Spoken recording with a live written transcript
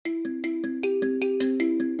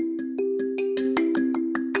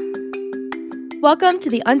Welcome to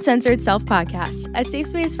the Uncensored Self Podcast, a safe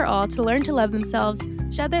space for all to learn to love themselves,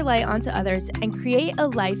 shed their light onto others, and create a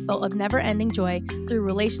life full of never-ending joy through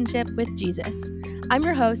relationship with Jesus. I'm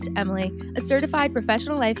your host, Emily, a certified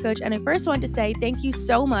professional life coach, and I first want to say thank you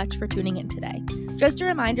so much for tuning in today. Just a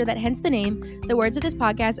reminder that hence the name, the words of this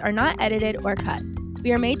podcast are not edited or cut.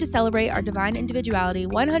 We are made to celebrate our divine individuality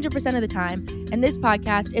 100% of the time, and this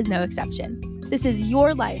podcast is no exception. This is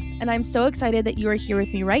your life, and I'm so excited that you are here with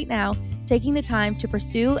me right now, taking the time to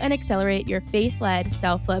pursue and accelerate your faith-led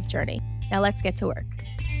self-love journey. Now let's get to work.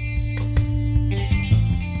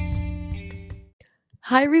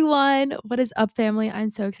 Hi everyone, what is up family? I'm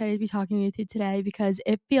so excited to be talking with you today because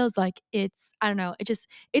it feels like it's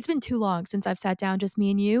been too long since I've sat down, just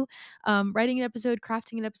me and you, writing an episode,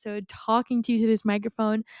 crafting an episode, talking to you through this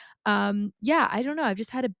microphone. I don't know. I've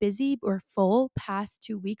just had a busy or full past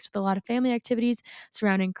 2 weeks with a lot of family activities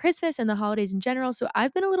surrounding Christmas and the holidays in general. So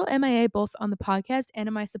I've been a little MIA both on the podcast and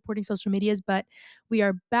in my supporting social medias, but we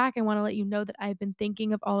are back. I want to let you know that I've been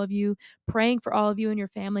thinking of all of you, praying for all of you and your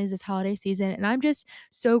families this holiday season. And I'm just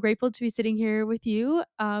so grateful to be sitting here with you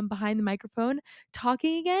behind the microphone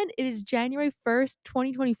talking again. It is January 1st,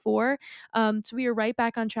 2024. So we are right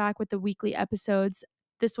back on track with the weekly episodes.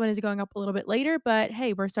 This one is going up a little bit later, but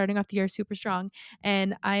hey, we're starting off the year super strong.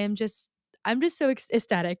 And I'm just so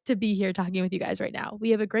ecstatic to be here talking with you guys right now.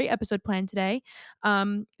 We have a great episode planned today.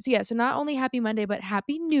 So not only happy Monday, but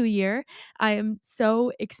happy New Year. I am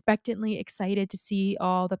so expectantly excited to see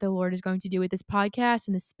all that the Lord is going to do with this podcast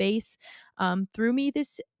and this space through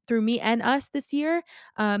me and us this year.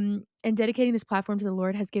 And dedicating this platform to the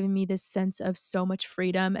Lord has given me this sense of so much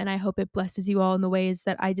freedom, and I hope it blesses you all in the ways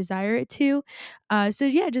that I desire it to.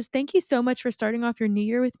 Just thank you so much for starting off your new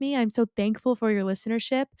year with me. I'm so thankful for your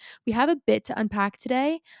listenership. We have a bit to unpack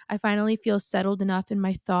today. I finally feel settled enough in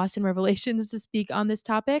my thoughts and revelations to speak on this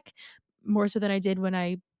topic, more so than I did when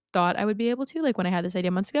I thought I would be able to, like when I had this idea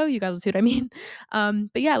months ago. You guys will see what I mean. I'm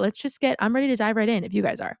ready to dive right in if you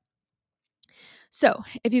guys are. So,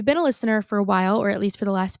 if you've been a listener for a while, or at least for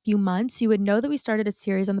the last few months, you would know that we started a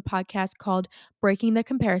series on the podcast called Breaking the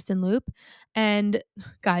Comparison Loop. And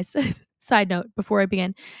guys, side note before I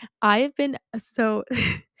begin, I've been so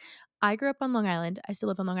I grew up on Long Island. I still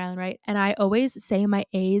live on Long Island, right? And I always say my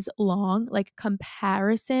A's long, like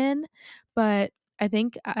comparison, but I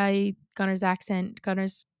think Gunner's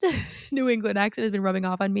New England accent has been rubbing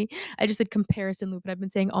off on me. I just said comparison loop, but I've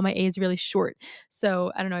been saying all my A's really short.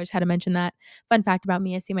 So I don't know. I just had to mention that. Fun fact about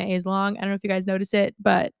me, I see my A's long. I don't know if you guys notice it,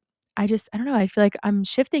 but I don't know. I feel like I'm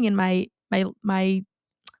shifting in my oh my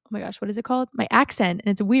gosh, what is it called? My accent,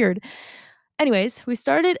 and it's weird. Anyways, we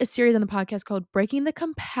started a series on the podcast called Breaking the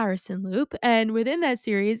Comparison Loop. And within that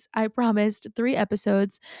series, I promised 3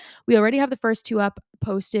 episodes. We already have the first 2 up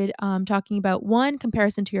posted, talking about 1,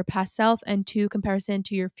 comparison to your past self, and 2, comparison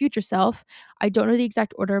to your future self. I don't know the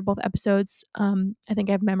exact order of both episodes. I think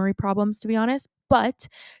I have memory problems, to be honest. But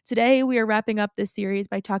today we are wrapping up this series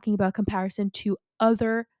by talking about comparison to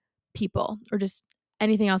other people, or just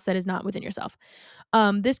anything else that is not within yourself.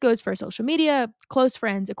 This goes for social media, close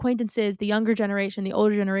friends, acquaintances, the younger generation, the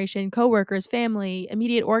older generation, coworkers, family,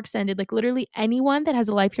 immediate or extended, like literally anyone that has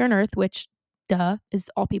a life here on earth, which duh is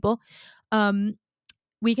all people.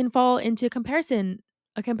 We can fall into a comparison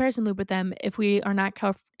loop with them if we are not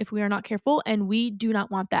careful, and we do not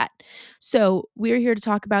want that. So we're here to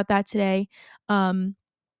talk about that today,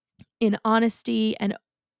 in honesty and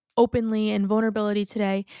openly and vulnerability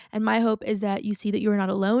today. And my hope is that you see that you are not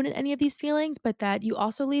alone in any of these feelings, but that you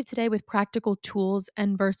also leave today with practical tools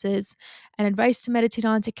and verses and advice to meditate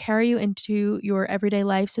on to carry you into your everyday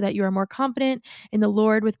life so that you are more confident in the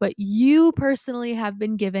Lord with what you personally have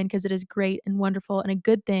been given, because it is great and wonderful and a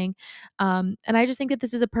good thing. And I just think that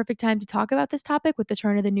this is a perfect time to talk about this topic with the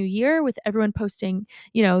turn of the new year, with everyone posting,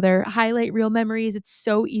 their highlight reel memories. It's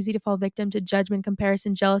so easy to fall victim to judgment,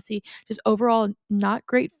 comparison, jealousy, just overall not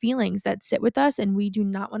great feelings that sit with us, and we do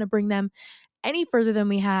not want to bring them any further than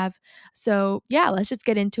we have. So let's just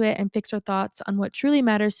get into it and fix our thoughts on what truly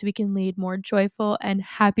matters so we can lead more joyful and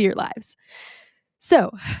happier lives.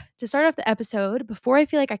 So to start off the episode, before I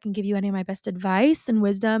feel like I can give you any of my best advice and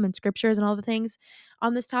wisdom and scriptures and all the things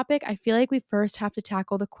on this topic, I feel like we first have to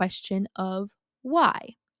tackle the question of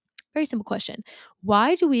why. Very simple question.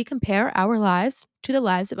 Why do we compare our lives to the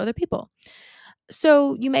lives of other people?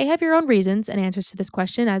 So you may have your own reasons and answers to this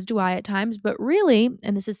question, as do I at times, but really,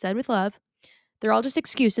 and this is said with love, they're all just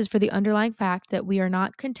excuses for the underlying fact that we are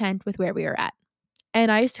not content with where we are at.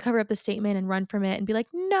 And I used to cover up the statement and run from it and be like,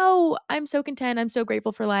 no, I'm so content. I'm so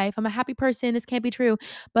grateful for life. I'm a happy person. This can't be true.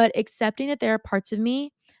 But accepting that there are parts of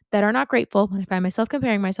me that are not grateful when I find myself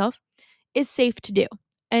comparing myself is safe to do.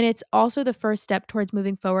 And it's also the first step towards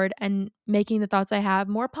moving forward and making the thoughts I have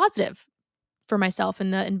more positive for myself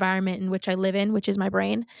and the environment in which I live in, which is my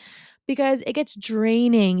brain, because it gets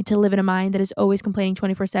draining to live in a mind that is always complaining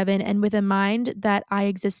 24/7, and with a mind that I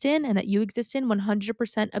exist in and that you exist in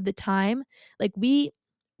 100% of the time. Like we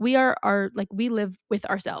are our like we live with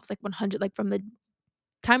ourselves like 100, like from the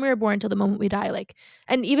time we were born till the moment we die, like,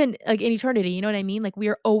 and even like in eternity, you know what I mean? Like we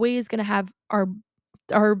are always going to have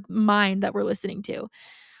our mind that we're listening to.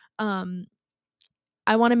 Um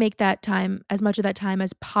I want to make that time, as much of that time,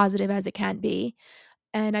 as positive as it can be,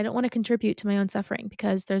 and I don't wanna contribute to my own suffering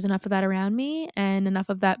because there's enough of that around me and enough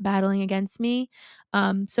of that battling against me.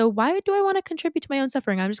 So why do I wanna contribute to my own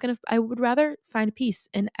suffering? I would rather find peace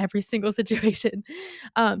in every single situation.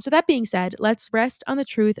 So that being said, let's rest on the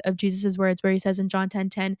truth of Jesus' words where he says in John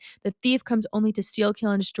 10:10, "The thief comes only to steal,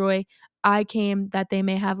 kill, and destroy. I came that they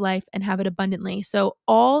may have life and have it abundantly." So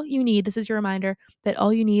all you need, this is your reminder that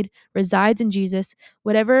all you need resides in Jesus.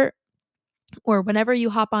 Whatever or whenever you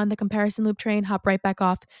hop on the comparison loop train, hop right back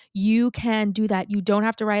off. You can do that. You don't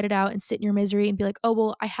have to write it out and sit in your misery and be like, oh,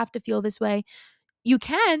 well, I have to feel this way. You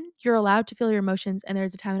can, you're allowed to feel your emotions, and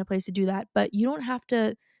there's a time and a place to do that, but you don't have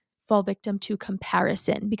to fall victim to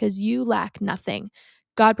comparison because you lack nothing.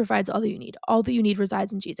 God provides all that you need. All that you need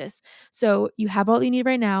resides in Jesus. So you have all you need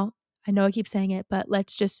right now. I know I keep saying it, but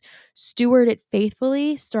let's just steward it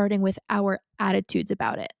faithfully, starting with our attitudes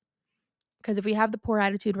about it. Because if we have the poor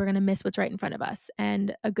attitude, we're going to miss what's right in front of us.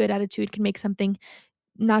 And a good attitude can make something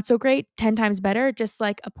not so great 10 times better, just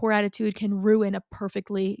like a poor attitude can ruin a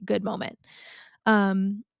perfectly good moment. I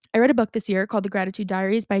read a book this year called The Gratitude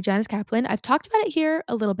Diaries by Janice Kaplan. I've talked about it here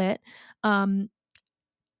a little bit, um,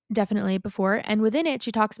 definitely before. And within it,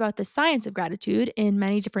 she talks about the science of gratitude in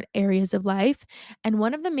many different areas of life. And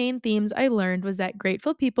one of the main themes I learned was that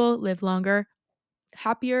grateful people live longer,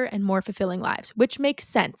 happier, and more fulfilling lives, which makes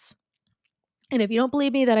sense. And if you don't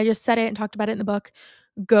believe me that I just said it and talked about it in the book,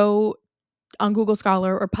 go on Google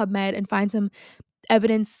Scholar or PubMed and find some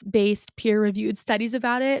evidence-based, peer-reviewed studies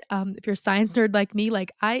about it. If you're a science nerd like me,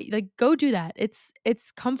 go do that.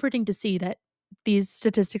 It's comforting to see that these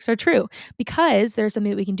statistics are true because there's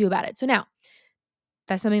something that we can do about it. So now,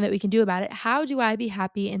 that's something that we can do about it. How do I be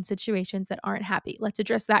happy in situations that aren't happy? Let's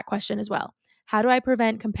address that question as well. How do I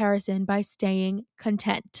prevent comparison by staying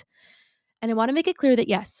content? And I want to make it clear that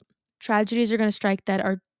yes, tragedies are going to strike that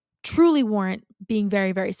are truly warrant being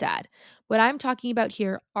very, very sad. What I'm talking about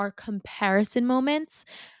here are comparison moments,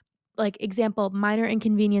 like example, minor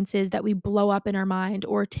inconveniences that we blow up in our mind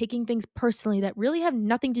or taking things personally that really have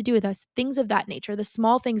nothing to do with us, things of that nature, the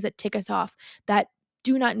small things that tick us off that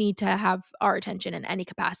do not need to have our attention in any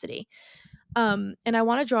capacity. And I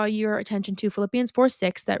want to draw your attention to Philippians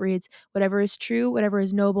 4:6 that reads, whatever is true, whatever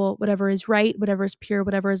is noble, whatever is right, whatever is pure,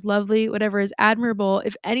 whatever is lovely, whatever is admirable,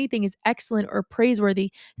 if anything is excellent or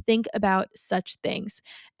praiseworthy, think about such things.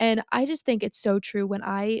 And I just think it's so true when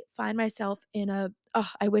I find myself in a, oh,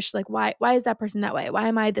 I wish like why is that person that way? Why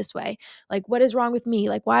am I this way? Like what is wrong with me?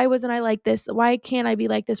 Like why wasn't I like this? Why can't I be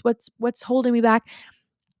like this? What's holding me back?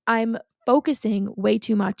 I'm focusing way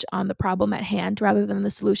too much on the problem at hand rather than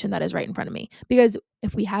the solution that is right in front of me. Because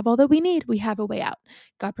if we have all that we need, we have a way out.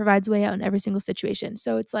 God provides a way out in every single situation.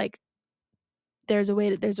 So it's like there's a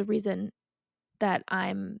reason that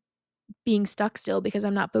I'm being stuck still because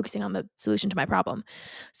I'm not focusing on the solution to my problem.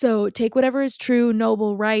 So take whatever is true,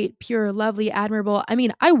 noble, right, pure, lovely, admirable. I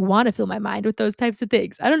mean, I want to fill my mind with those types of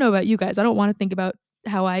things. I don't know about you guys. I don't want to think about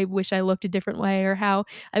how I wish I looked a different way or how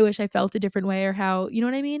I wish I felt a different way or how, you know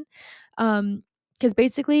what I mean? Because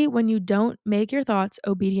basically, when you don't make your thoughts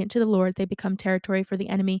obedient to the Lord, they become territory for the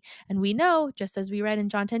enemy. And we know, just as we read in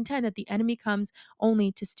John 10:10, that the enemy comes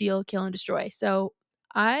only to steal, kill, and destroy. So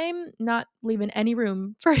I'm not leaving any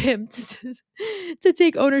room for him to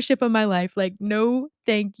take ownership of my life. Like, no,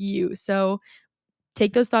 thank you. So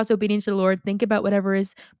take those thoughts obedient to the Lord. Think about whatever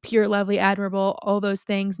is pure, lovely, admirable, all those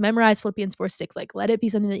things. Memorize Philippians 4:6. Like, let it be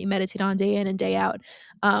something that you meditate on day in and day out,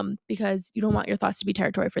 because you don't want your thoughts to be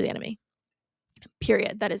territory for the enemy.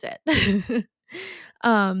 Period. That is it.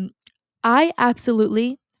 um, I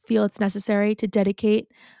absolutely feel it's necessary to dedicate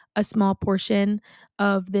a small portion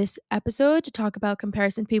of this episode to talk about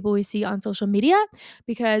comparison people we see on social media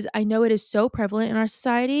because I know it is so prevalent in our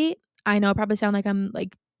society. I know I probably sound like I'm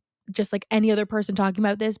like just like any other person talking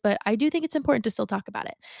about this, but I do think it's important to still talk about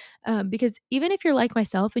it. Because even if you're like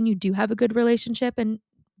myself and you do have a good relationship and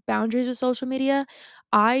boundaries with social media,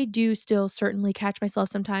 I do still certainly catch myself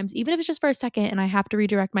sometimes, even if it's just for a second, and I have to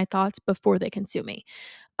redirect my thoughts before they consume me.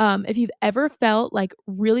 If you've ever felt like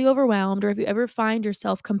really overwhelmed, or if you ever find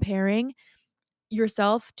yourself comparing,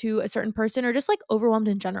 yourself to a certain person or just like overwhelmed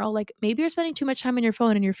in general, like maybe you're spending too much time on your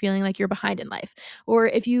phone and you're feeling like you're behind in life. Or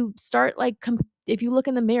if you start like if you look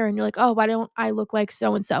in the mirror and you're like, "Oh, why don't I look like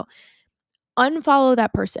so and so?" Unfollow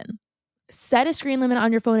that person. Set a screen limit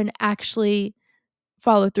on your phone and actually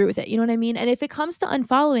follow through with it. You know what I mean? And if it comes to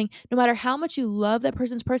unfollowing, no matter how much you love that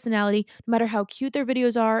person's personality, no matter how cute their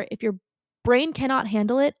videos are, if your brain cannot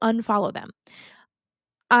handle it, unfollow them.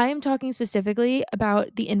 I'm talking specifically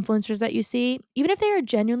about the influencers that you see, even if they are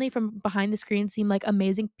genuinely from behind the screen seem like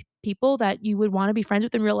amazing people that you would want to be friends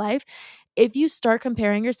with in real life. If you start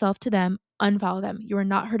comparing yourself to them, unfollow them. You are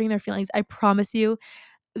not hurting their feelings. I promise you.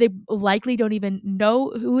 They likely don't even know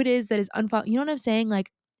who it is that is unfollow. You know what I'm saying? Like,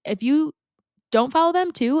 if you don't follow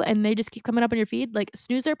them too and they just keep coming up on your feed, like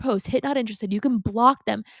snooze their post, hit not interested. You can block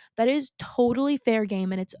them. That is totally fair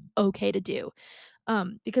game and it's okay to do.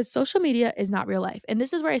 Because social media is not real life. And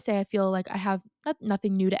this is where I say I feel like I have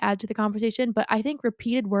nothing new to add to the conversation, but I think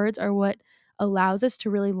repeated words are what allows us to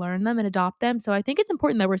really learn them and adopt them. So I think it's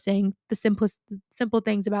important that we're saying the simplest simple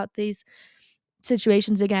things about these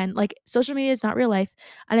situations again. Like social media is not real life.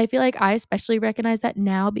 And I feel like I especially recognize that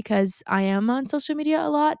now because I am on social media a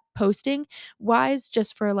lot, posting wise,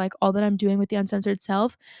 just for like all that I'm doing with the uncensored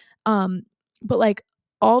self. But like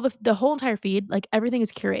all the whole entire feed, like everything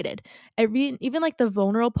is curated. Every even like the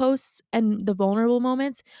vulnerable posts and the vulnerable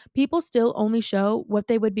moments, people still only show what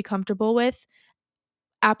they would be comfortable with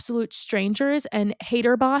absolute strangers and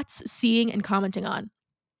hater bots seeing and commenting on,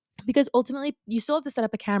 because ultimately you still have to set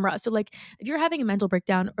up a camera. So like if you're having a mental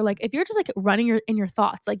breakdown or like if you're just like running your in your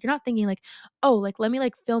thoughts, like you're not thinking like, oh, like let me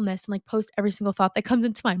like film this and like post every single thought that comes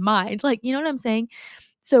into my mind. Like, you know what I'm saying?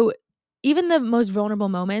 So even the most vulnerable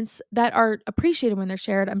moments that are appreciated when they're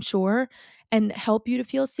shared, I'm sure, and help you to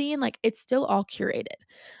feel seen, like it's still all curated.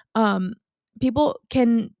 Um, People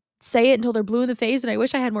can say it until they're blue in the face, and I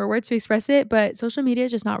wish I had more words to express it, but social media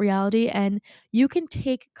is just not reality, and you can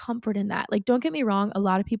take comfort in that. Like, don't get me wrong, a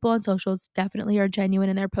lot of people on socials definitely are genuine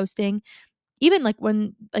in their posting. Even like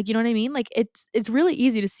when like you know what I mean? Like it's really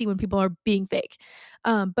easy to see when people are being fake.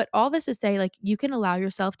 But all this to say, like you can allow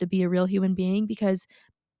yourself to be a real human being because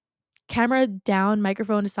camera down,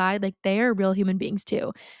 microphone aside, like they are real human beings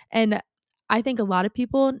too. And I think a lot of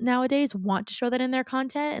people nowadays want to show that in their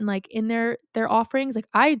content and like in their offerings. Like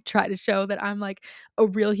I try to show that I'm like a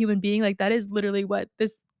real human being. Like that is literally what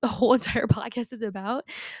this the whole entire podcast is about.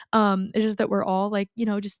 It's just that we're all like, you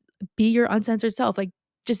know, just be your uncensored self. Like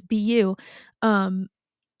just be you. Um,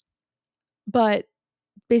 but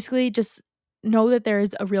basically just know that there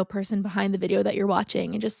is a real person behind the video that you're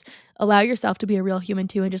watching and just allow yourself to be a real human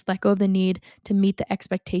too and just let go of the need to meet the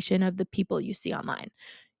expectation of the people you see online.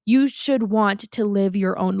 You should want to live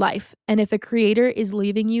your own life. And if a creator is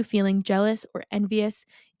leaving you feeling jealous or envious,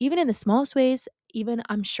 even in the smallest ways, even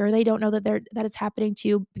I'm sure they don't know that it's happening to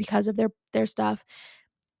you because of their stuff,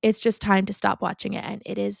 it's just time to stop watching it and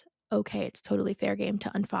it is okay. It's totally fair game to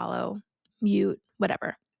unfollow, mute,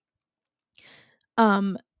 whatever.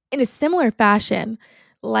 Um, in a similar fashion,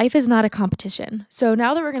 life is not a competition. So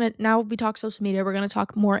now we talk social media, we're gonna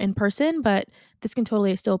talk more in person, but this can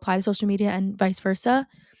totally still apply to social media and vice versa.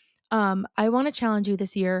 I want to challenge you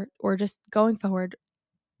this year or just going forward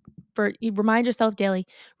for you remind yourself daily,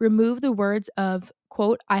 remove the words of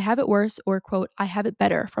quote, I have it worse or quote, I have it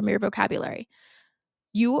better from your vocabulary.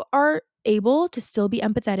 You are able to still be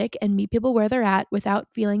empathetic and meet people where they're at without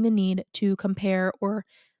feeling the need to compare or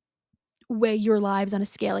weigh your lives on a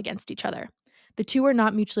scale against each other. The two are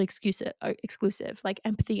not mutually exclusive like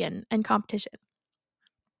empathy and competition.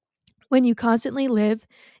 When you constantly live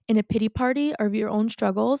in a pity party of your own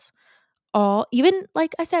struggles, all even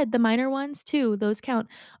like I said, the minor ones too, those count.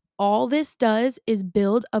 All this does is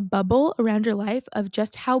build a bubble around your life of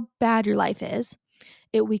just how bad your life is.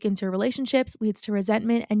 It weakens your relationships, leads to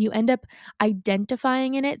resentment, and you end up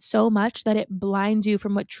identifying in it so much that it blinds you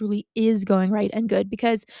from what truly is going right and good.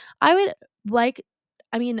 Because I would like,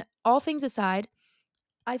 I mean, all things aside,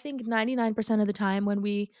 I think 99% of the time when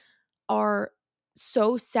we are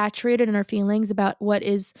so saturated in our feelings about what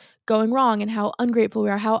is going wrong and how ungrateful we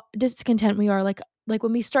are, how discontent we are, like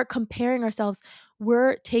when we start comparing ourselves,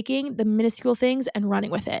 we're taking the minuscule things and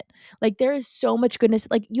running with it. Like there is so much goodness.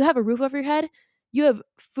 Like you have a roof over your head, you have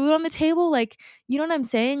food on the table, like you know what I'm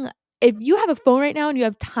saying? If you have a phone right now and you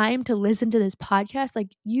have time to listen to this podcast,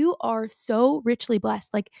 like you are so richly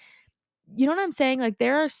blessed. Like you know what I'm saying? Like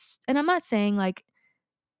and I'm not saying like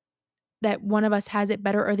that one of us has it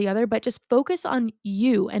better or the other, but just focus on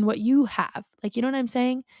you and what you have. Like, you know what I'm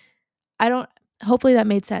saying? I don't Hopefully that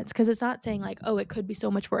made sense, because it's not saying like, "Oh, it could be so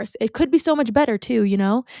much worse." It could be so much better too, you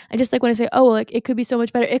know? I just like when I say, "Oh, like, it could be so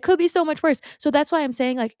much better." It could be so much worse. So that's why I'm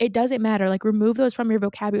saying, like, it doesn't matter. Like, remove those from your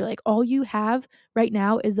vocabulary. Like, all you have right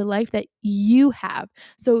now is the life that you have.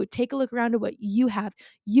 So take a look around at what you have.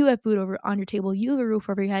 You have food over on your table. You have a roof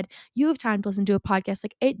over your head. You have time to listen to a podcast.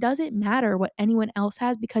 Like, it doesn't matter what anyone else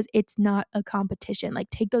has, because it's not a competition. Like,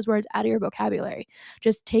 take those words out of your vocabulary.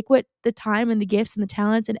 Just take what the time and the gifts and the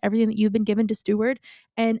talents and everything that you've been given to steward,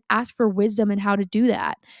 and ask for wisdom and how to do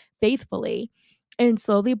that faithfully. And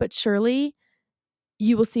slowly but surely,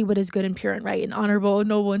 you will see what is good and pure and right and honorable and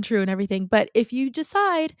noble and true and everything. But if you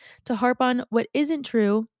decide to harp on what isn't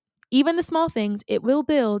true, even the small things, it will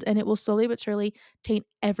build, and it will slowly but surely taint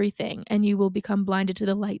everything. And you will become blinded to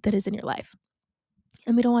the light that is in your life.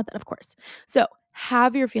 And we don't want that, of course. So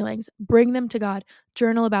have your feelings, bring them to God,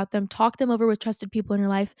 journal about them, talk them over with trusted people in your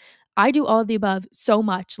life. I do all of the above so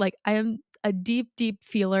much. Like, I am a deep, deep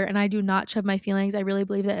feeler, and I do not shove my feelings. I really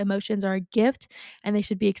believe that emotions are a gift and they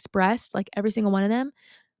should be expressed, like every single one of them.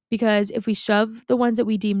 Because if we shove the ones that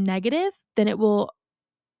we deem negative, then it will,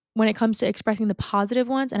 when it comes to expressing the positive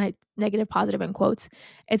ones, and I negative, positive in quotes,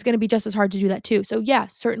 it's going to be just as hard to do that too. So, yeah,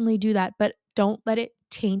 certainly do that, but don't let it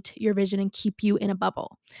taint your vision and keep you in a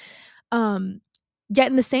bubble. Um, Yet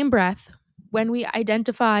in the same breath, when we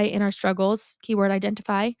identify in our struggles, keyword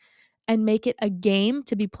identify, and make it a game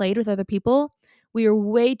to be played with other people, we are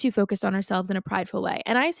way too focused on ourselves in a prideful way.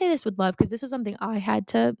 And I say this with love, because this was something I had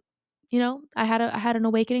to, I had an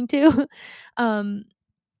awakening to. um,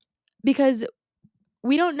 because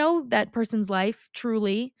we don't know that person's life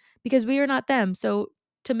truly, because we are not them. So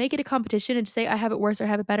to make it a competition and to say I have it worse or I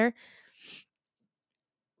have it better,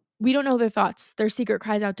 we don't know their thoughts. Their secret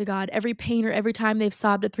cries out to God every pain or every time they've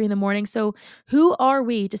sobbed at 3 in the morning. So who are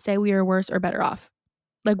we to say we are worse or better off?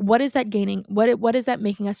 Like, what is that gaining? What is that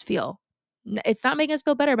making us feel? It's not making us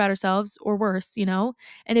feel better about ourselves or worse, you know?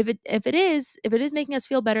 And if it is making us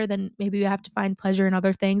feel better, then maybe we have to find pleasure in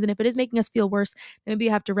other things. And if it is making us feel worse, then maybe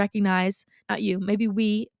you have to recognize, not you, maybe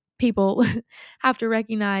we people have to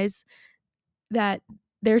recognize that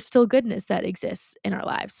there's still goodness that exists in our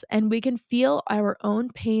lives, and we can feel our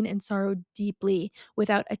own pain and sorrow deeply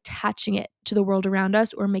without attaching it to the world around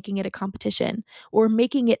us or making it a competition or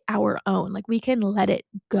making it our own. Like, we can let it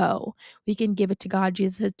go. We can give it to God.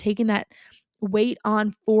 Jesus has taken that weight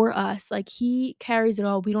on for us. Like, he carries it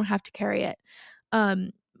all. We don't have to carry it.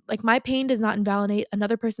 Um like, my pain does not invalidate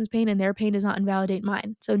another person's pain, and their pain does not invalidate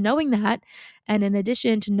mine. So knowing that, and in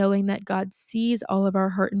addition to knowing that God sees all of our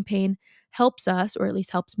hurt and pain, helps us, or at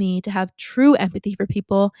least helps me, to have true empathy for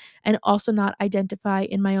people and also not identify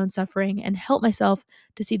in my own suffering, and help myself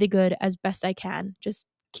to see the good as best I can, just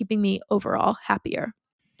keeping me overall happier.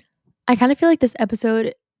 I kind of feel like this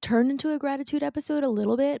episode turned into a gratitude episode a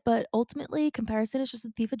little bit, but ultimately, comparison is just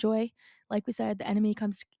a thief of joy. Like we said, the enemy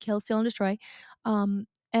comes to kill, steal, and destroy.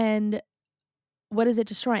 And what is it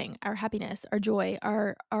destroying? Our happiness, our joy,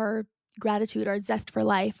 our gratitude, our zest for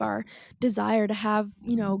life, our desire to have,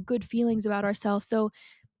 good feelings about ourselves. So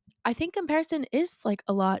I think comparison is like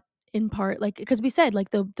a lot, in part, like, because we said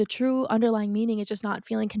like the true underlying meaning is just not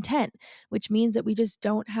feeling content, which means that we just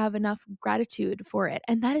don't have enough gratitude for it.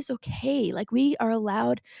 And that is okay. Like, we are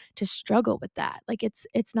allowed to struggle with that. Like, it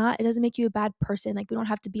doesn't make you a bad person. Like, we don't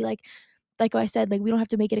have to be like I said, like, we don't have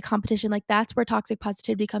to make it a competition. Like, that's where toxic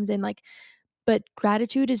positivity comes in. Like, but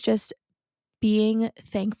gratitude is just being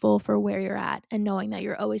thankful for where you're at and knowing that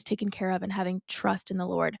you're always taken care of and having trust in the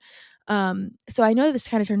Lord. So I know this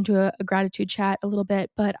kind of turned into a gratitude chat a little bit,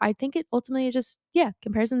 but I think it ultimately is just, yeah,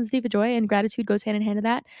 comparison is the thief of joy, and gratitude goes hand in hand to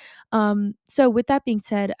that. So with that being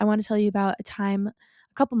said, I want to tell you about a time a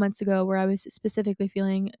couple months ago where I was specifically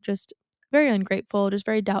feeling just very ungrateful, just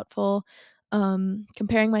very doubtful,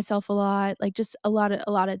 comparing myself a lot, like just a lot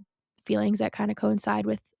of feelings that kind of coincide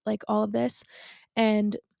with like all of this.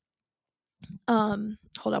 And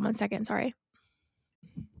hold on one second, sorry.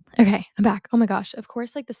 Okay, I'm back. Oh my gosh. Of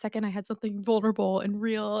course, like the second I had something vulnerable and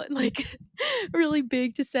real and like really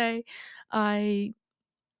big to say, I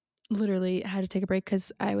literally had to take a break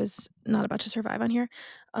because I was not about to survive on here.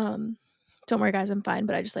 Um, don't worry, guys, I'm fine.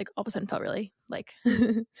 But I just like all of a sudden felt really like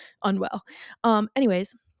unwell.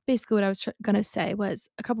 Anyways, basically what I was gonna say was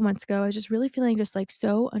a couple months ago, I was just really feeling just like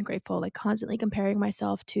so ungrateful, like constantly comparing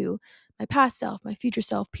myself to my past self, my future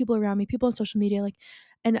self, people around me, people on social media, like,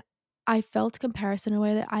 and I felt comparison in a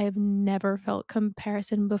way that I have never felt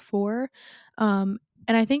comparison before. And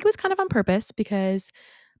I think it was kind of on purpose because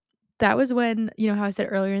that was when, how I said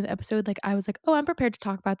earlier in the episode, like, I was like, "Oh, I'm prepared to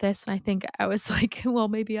talk about this," and I think I was like, "Well,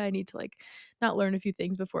 maybe I need to, like, not learn a few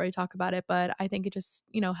things before I talk about it," but I think it just,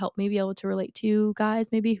 helped me be able to relate to guys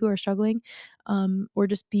maybe who are struggling, or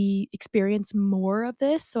just be experience more of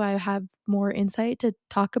this so I have more insight to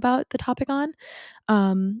talk about the topic on.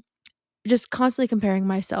 Um, just constantly comparing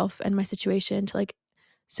myself and my situation to, like,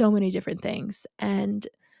 so many different things, and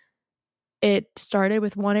it started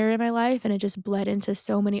with one area of my life, and it just bled into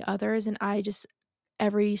so many others, and I just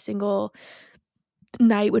every single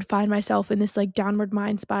night would find myself in this, like, downward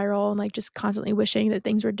mind spiral and, like, just constantly wishing that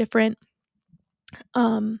things were different.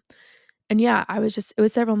 Um, and yeah, it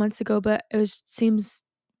was several months ago, but it was seems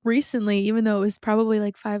recently, even though it was probably,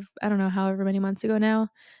 like, 5, I don't know, however many months ago now.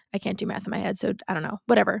 I can't do math in my head, so I don't know,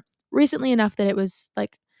 whatever. Recently enough that it was,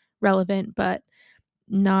 like, relevant, but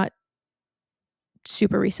not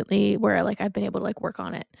super recently where, like, I've been able to, like, work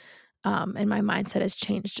on it. And my mindset has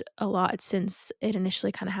changed a lot since it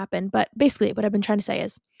initially kinda happened, but basically what I've been trying to say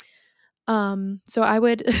is, so I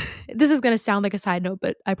would this is gonna sound like a side note,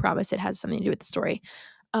 but I promise it has something to do with the story.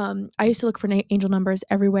 I used to look for angel numbers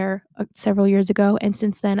everywhere, several years ago, and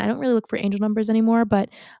since then, I don't really look for angel numbers anymore, but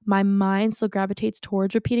my mind still gravitates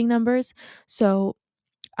towards repeating numbers. So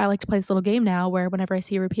I like to play this little game now where whenever I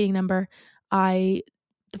see a repeating number, I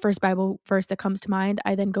the first Bible verse that comes to mind,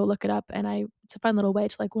 I then go look it up, and it's a fun little way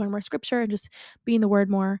to, like, learn more scripture and just be in the word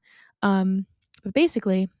more. But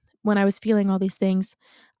basically, when I was feeling all these things,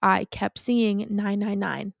 I kept seeing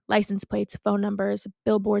 999 license plates, phone numbers,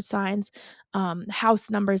 billboard signs, house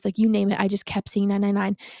numbers, like, you name it. I just kept seeing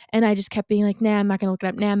 999, and I just kept being like, "Nah, I'm not gonna look it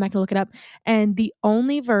up. Nah, I'm not gonna look it up." And the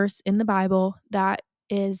only verse in the Bible that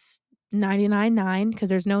is 99.9, because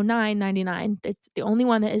there's no 999. It's the only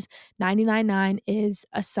one that is 99.9 is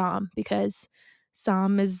a psalm, because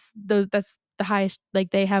psalm is those that's the highest,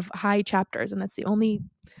 like, they have high chapters, and that's the only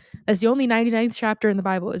 99th chapter in the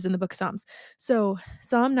Bible is in the book of Psalms. So,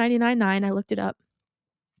 Psalm 99.9, I looked it up,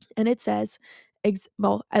 and it says,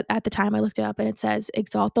 well, at the time I looked it up, and it says,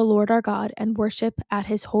 "Exalt the Lord our God and worship at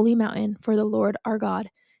his holy mountain, for the Lord our God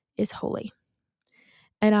is holy."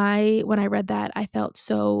 And when I read that, I felt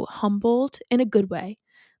so humbled in a good way.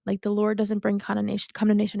 Like, the Lord doesn't bring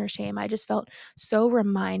condemnation or shame. I just felt so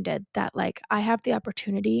reminded that, like, I have the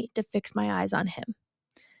opportunity to fix my eyes on him.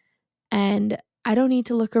 And I don't need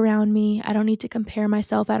to look around me. I don't need to compare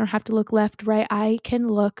myself. I don't have to look left, right. I can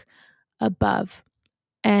look above.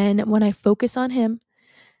 And when I focus on him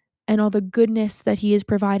and all the goodness that he has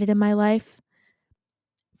provided in my life,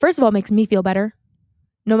 first of all, it makes me feel better.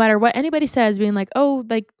 No matter what anybody says, being like, "Oh,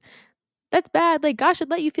 like, that's bad, like, God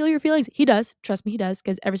should let you feel your feelings." He does, trust me, he does,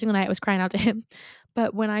 because every single night I was crying out to him.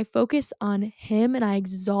 But when I focus on him and I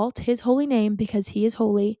exalt his holy name because he is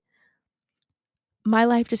holy, my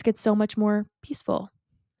life just gets so much more peaceful.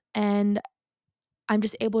 And I'm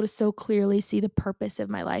just able to so clearly see the purpose of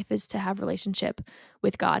my life is to have relationship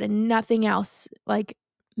with God, and nothing else, like,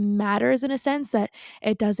 matters, in a sense that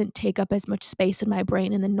it doesn't take up as much space in my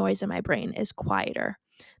brain, and the noise in my brain is quieter.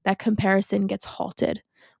 That comparison gets halted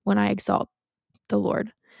when I exalt the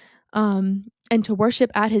Lord. And to worship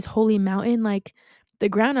at his holy mountain, like, the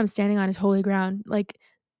ground I'm standing on is holy ground. Like,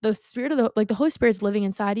 the Holy Spirit's living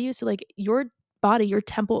inside of you, so, like, your body, your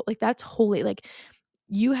temple, like, that's holy. Like,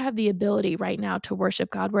 you have the ability right now to worship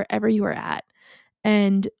God wherever you are at.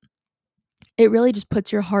 And it really just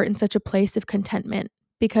puts your heart in such a place of contentment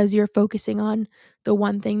because you're focusing on the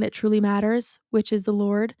one thing that truly matters, which is the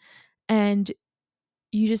Lord. And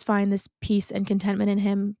you just find this peace and contentment in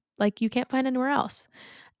him like you can't find anywhere else.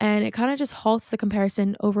 And it kind of just halts the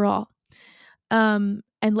comparison overall.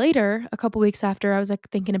 And later, a couple weeks after, I was, like,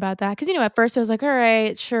 thinking about that because, at first I was like, "All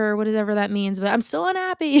right, sure, whatever that means," but I'm still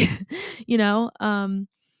unhappy, you know? And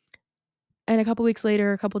a couple weeks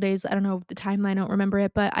later, a couple days, I don't know the timeline, I don't remember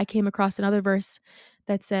it, but I came across another verse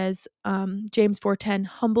that says, James 4:10,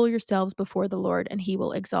 "Humble yourselves before the Lord, and he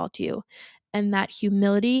will exalt you." And that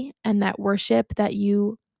humility and that worship that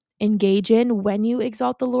you engage in when you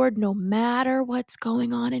exalt the Lord, no matter what's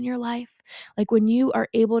going on in your life, like, when you are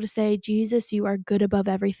able to say, "Jesus, you are good above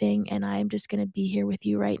everything, and I'm just gonna be here with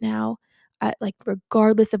you right now, like,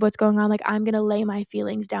 regardless of what's going on, like, I'm gonna lay my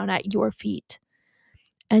feelings down at your feet."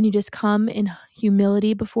 And you just come in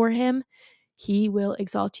humility before him, he will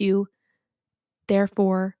exalt you,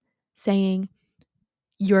 therefore saying,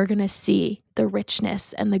 you're gonna see the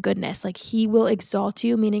richness and the goodness. Like, he will exalt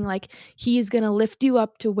you, meaning, like, he's gonna lift you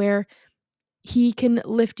up to where he can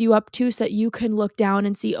lift you up to so that you can look down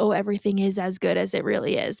and see, oh, everything is as good as it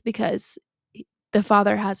really is because the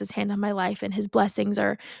Father has his hand on my life and his blessings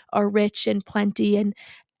are rich and plenty, and,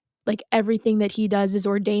 like, everything that he does is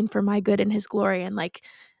ordained for my good and his glory. And, like,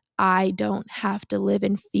 I don't have to live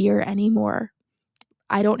in fear anymore.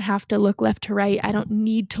 I don't have to look left to right. I don't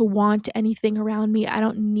need to want anything around me. I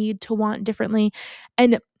don't need to want differently.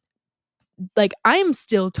 And like, I'm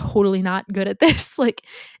still totally not good at this. Like,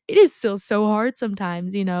 it is still so hard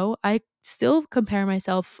sometimes, you know? I still compare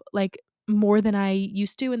myself, like, more than I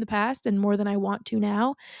used to in the past and more than I want to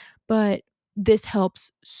now, but this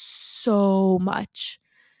helps so much.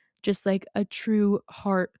 Just, like, a true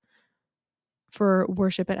heart for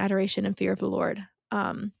worship and adoration and fear of the Lord.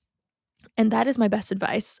 And that is my best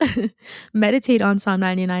advice. Meditate on Psalm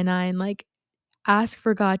 99:9, like, ask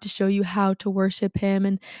for God to show you how to worship him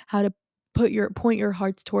and how to point your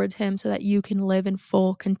hearts towards him so that you can live in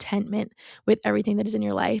full contentment with everything that is in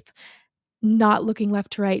your life, not looking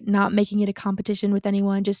left to right, not making it a competition with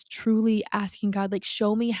anyone, just truly asking God, like,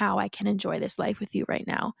 show me how I can enjoy this life with you right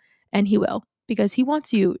now. And he will, because he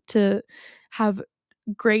wants you to have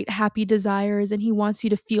great happy desires and he wants you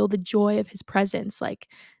to feel the joy of his presence. Like,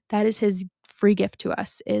 that is his free gift to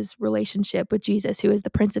us, is relationship with Jesus, who is the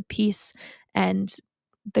Prince of Peace and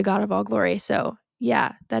the God of all glory. So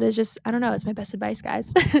yeah, that is just, I don't know, it's my best advice,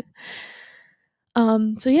 guys.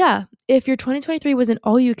 So yeah, if your 2023 wasn't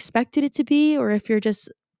all you expected it to be, or if you're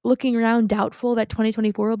just looking around doubtful that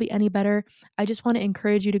 2024 will be any better, I just want to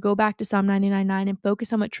encourage you to go back to Psalm 99:9 and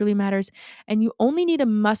focus on what truly matters. And you only need a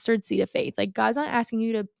mustard seed of faith. Like, God's not asking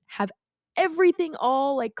you to have everything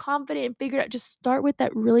all like confident and figured out. Just start with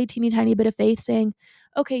that really teeny tiny bit of faith saying,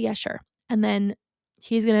 okay, yeah, sure. And then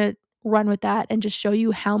he's going to run with that and just show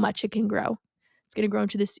you how much it can grow. It's going to grow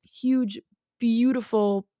into this huge,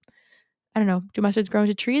 beautiful, I don't know, do mustards grow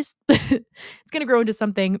into trees? It's gonna grow into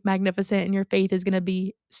something magnificent, and your faith is gonna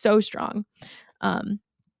be so strong. Um,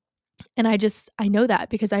 and I know that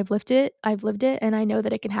because I've lived it, and I know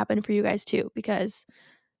that it can happen for you guys too, because,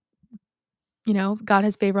 you know, God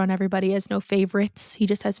has favor on everybody. He has no favorites. He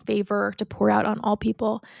just has favor to pour out on all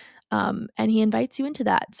people. And he invites you into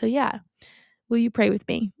that. So yeah, will you pray with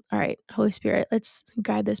me? All right, Holy Spirit, let's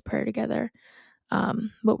guide this prayer together.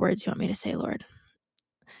 What words do you want me to say, Lord?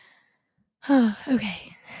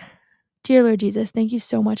 Okay. Dear Lord Jesus, thank you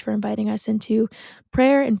so much for inviting us into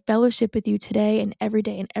prayer and fellowship with you today and every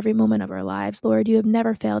day and every moment of our lives. Lord, you have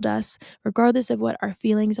never failed us, regardless of what our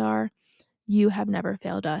feelings are. You have never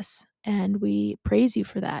failed us, and we praise you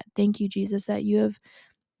for that. Thank you, Jesus, that you have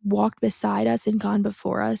walked beside us and gone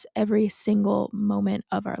before us every single moment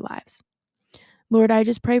of our lives. Lord, I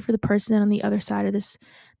just pray for the person on the other side of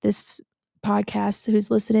this podcast who's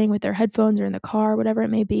listening with their headphones or in the car, whatever it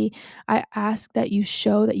may be. I ask that you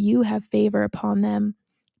show that you have favor upon them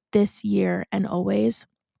this year and always.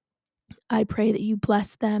 I pray that you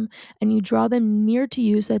bless them and you draw them near to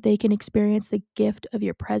you so that they can experience the gift of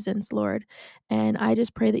your presence, Lord. And I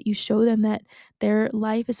just pray that you show them that their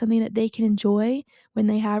life is something that they can enjoy when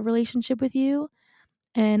they have relationship with you,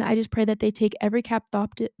 and I just pray that they take every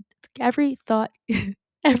thought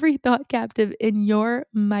every thought captive in your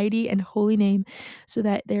mighty and holy name, so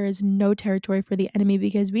that there is no territory for the enemy,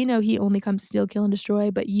 because we know he only comes to steal, kill, and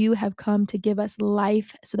destroy, but you have come to give us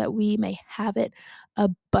life so that we may have it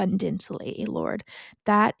abundantly, Lord.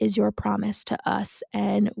 That is your promise to us,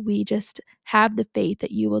 and we just have the faith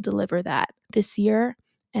that you will deliver that this year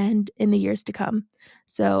and in the years to come.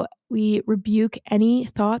 So we rebuke any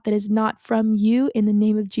thought that is not from you in the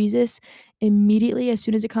name of Jesus immediately as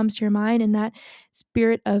soon as it comes to your mind, and that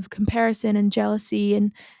spirit of comparison and jealousy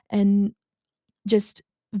and just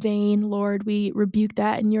vain, Lord, we rebuke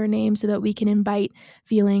that in your name so that we can invite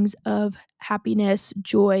feelings of happiness,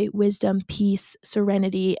 joy, wisdom, peace,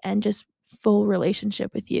 serenity, and just full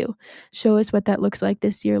relationship with you. Show us what that looks like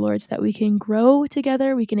this year, Lord, so that we can grow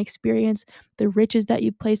together, we can experience the riches that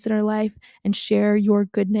you've placed in our life and share your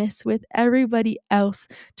goodness with everybody else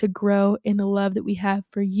to grow in the love that we have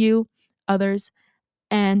for you, others,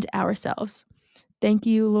 and ourselves. Thank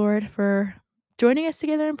you, Lord, for joining us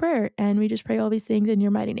together in prayer. And we just pray all these things in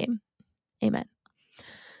your mighty name. Amen.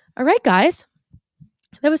 All right, guys.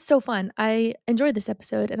 That was so fun. I enjoyed this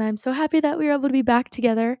episode, and I'm so happy that we were able to be back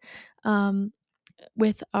together um,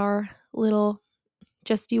 with our little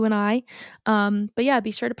just you and I. But yeah,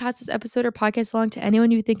 be sure to pass this episode or podcast along to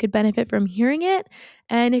anyone you think could benefit from hearing it.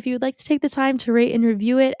 And if you would like to take the time to rate and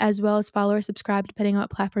review it, as well as follow or subscribe, depending on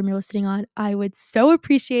what platform you're listening on, I would so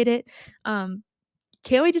appreciate it.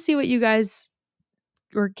 Can't wait to see what you guys,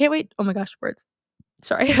 or can't wait. Oh my gosh, words.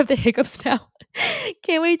 Sorry, I have the hiccups now.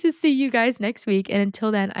 Can't wait to see you guys next week. And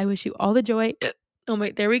until then, I wish you all the joy. Oh,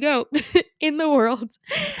 wait, there we go. In the world.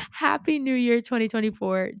 Happy New Year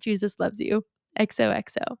 2024. Jesus loves you.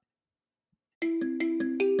 XOXO.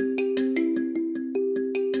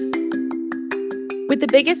 With the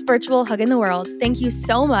biggest virtual hug in the world, thank you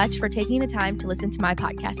so much for taking the time to listen to my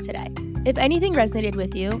podcast today. If anything resonated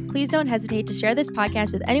with you, please don't hesitate to share this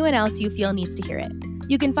podcast with anyone else you feel needs to hear it.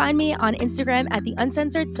 You can find me on Instagram at The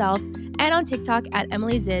Uncensored Self and on TikTok at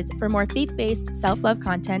Emily Ziz for more faith-based self-love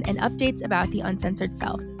content and updates about The Uncensored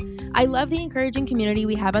Self. I love the encouraging community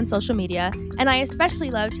we have on social media, and I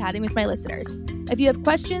especially love chatting with my listeners. If you have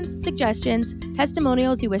questions, suggestions,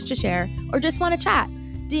 testimonials you wish to share, or just want to chat,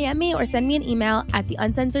 DM me or send me an email at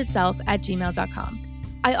theuncensoredself@gmail.com.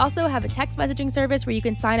 I also have a text messaging service where you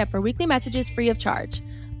can sign up for weekly messages free of charge.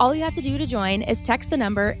 All you have to do to join is text the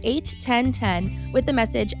number 81010 with the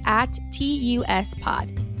message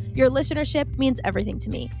 @TUSPod. Your listenership means everything to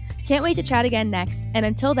me. Can't wait to chat again next, and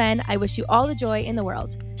until then, I wish you all the joy in the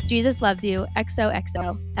world. Jesus loves you.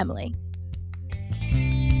 XOXO, Emily.